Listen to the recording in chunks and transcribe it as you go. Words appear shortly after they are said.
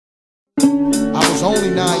was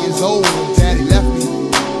only 9 years old when Daddy left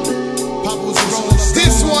me. Papa was a rolling stone.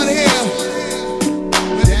 This one here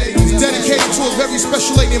is dedicated to a very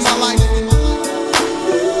special lady in my life.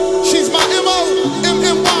 She's my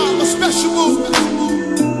M.O.M.M.Y, my special boo.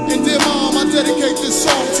 And dear Mom, I dedicate this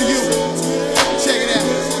song to you. Check it out.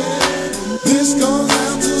 This goes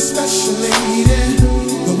out to a special lady,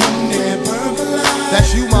 the one that burned my life.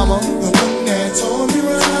 That's you, Mama. The one that taught me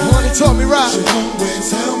right. The one that taught me right. She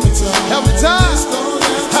always help me time. Help me time. This goes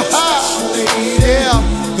out to a special lady, yeah.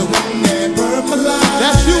 The one that burned my life.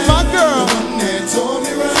 That's you, my girl. The one that taught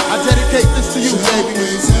me right. I dedicate this to you, baby.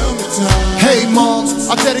 Hey, moms,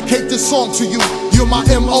 I dedicate this song to you. You're my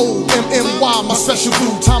M.O.M.M.Y, my special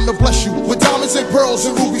boo. Time to bless you with diamonds and pearls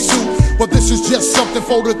and rubies too. But this is just something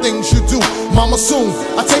for the things you do. Mama, soon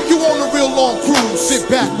I take you on a real long cruise. Sit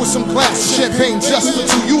back with some glass of champagne just for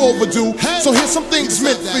two. You overdue. So here's some things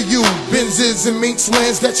meant for you. Benzes and minks,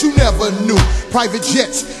 lands that you never knew. Private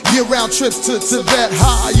jets, year-round trips to Tibet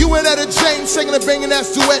High. You and Etta James singing a banging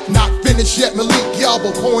ass duet. Not finished yet, Malik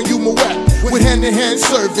Yaba pouring you Moet. With hand-in-hand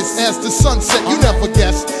service as the sunset. You never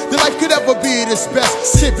guessed that life could ever be this best.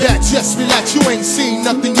 Sit back, just relax, you ain't seen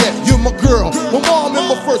nothing yet. You're my girl, my mom and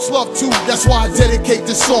my first love too. That's why I dedicate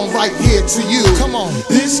this song right here to you. Come on.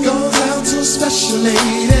 This goes out to a special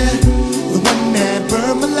lady, the one that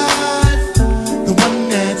burned my life, the one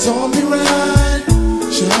that taught me right.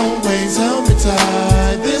 She'll always help me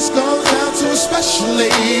tight. This goes out to a special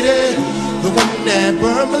lady, the one that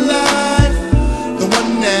burned my life, the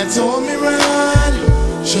one that taught me right.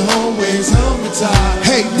 She'll always help me tight.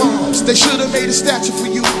 Hey moms, they should've made a statue for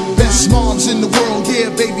you. Best moms in the world,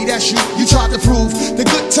 yeah baby, that's you. You tried to prove the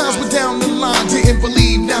good times were down the line. Didn't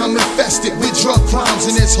believe, now I'm infested with drug crimes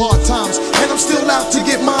and it's hard times, and I'm still out to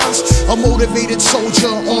get mines. A motivated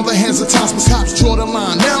soldier on the hands of times, but cops draw the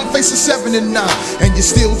line. Now I'm facing 7 and 9, and you're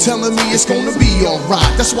still telling me it's gonna be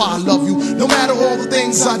alright. That's why I love you, no matter all the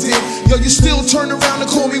things I did. Yo, you still turn around and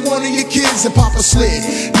call me one of your kids, and Papa slid.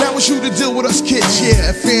 Now it's you to deal with us kids, yeah.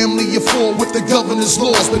 Family, you're for with the governor's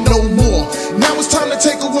laws, but no more. Now it's time to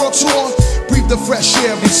take a world tour. Breathe the fresh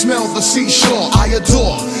air and smell the seashore. I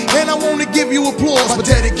adore, and I wanna give you applause for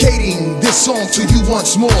dedicating this song to you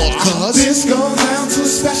once more. Cause this goes out to a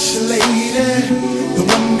special lady, the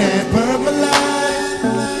one that burned my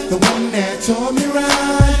life, the one that taught me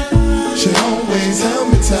right. She'll always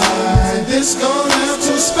help me tight. This goes out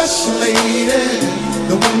to a special lady,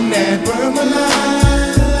 the one that burned my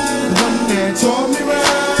life, the one that taught me right.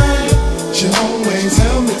 She'll always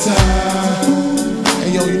help me tight.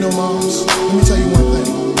 Hey yo, you know moms, let me tell you one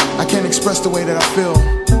thing. I can't express the way that I feel.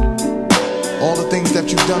 All the things that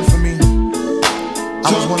you've done for me. I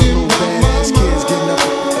was one of the little badass kids getting up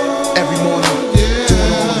every morning, doing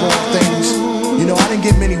all the wrong things. You know, I didn't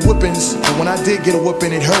get many whippings, but when I did get a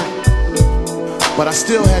whipping, it hurt. But I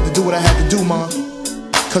still had to do what I had to do, Mom,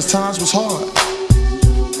 cause times was hard,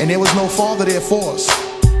 and there was no father there for us.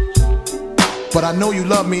 But I know you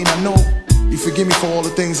love me, and I know you forgive me for all the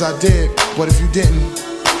things I did. But if you didn't,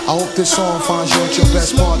 I hope this song finds you at your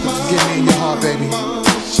best part to forgive me in your heart, baby.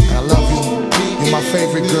 And I love you. You're my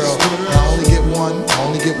favorite girl. And I only get one. I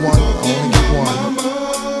only get one. I only get one.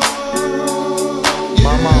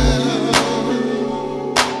 My mama.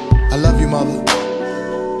 I love you, mother.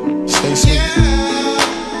 Stay sweet.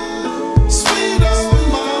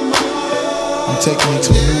 I'm taking you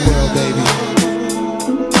to a new world, baby.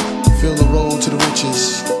 Feel the road to the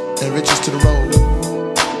riches, and riches to the road.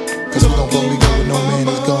 Cause we gon' go where no man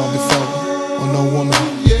has gone before, or no woman,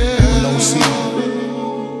 or no seed,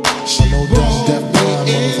 or no death.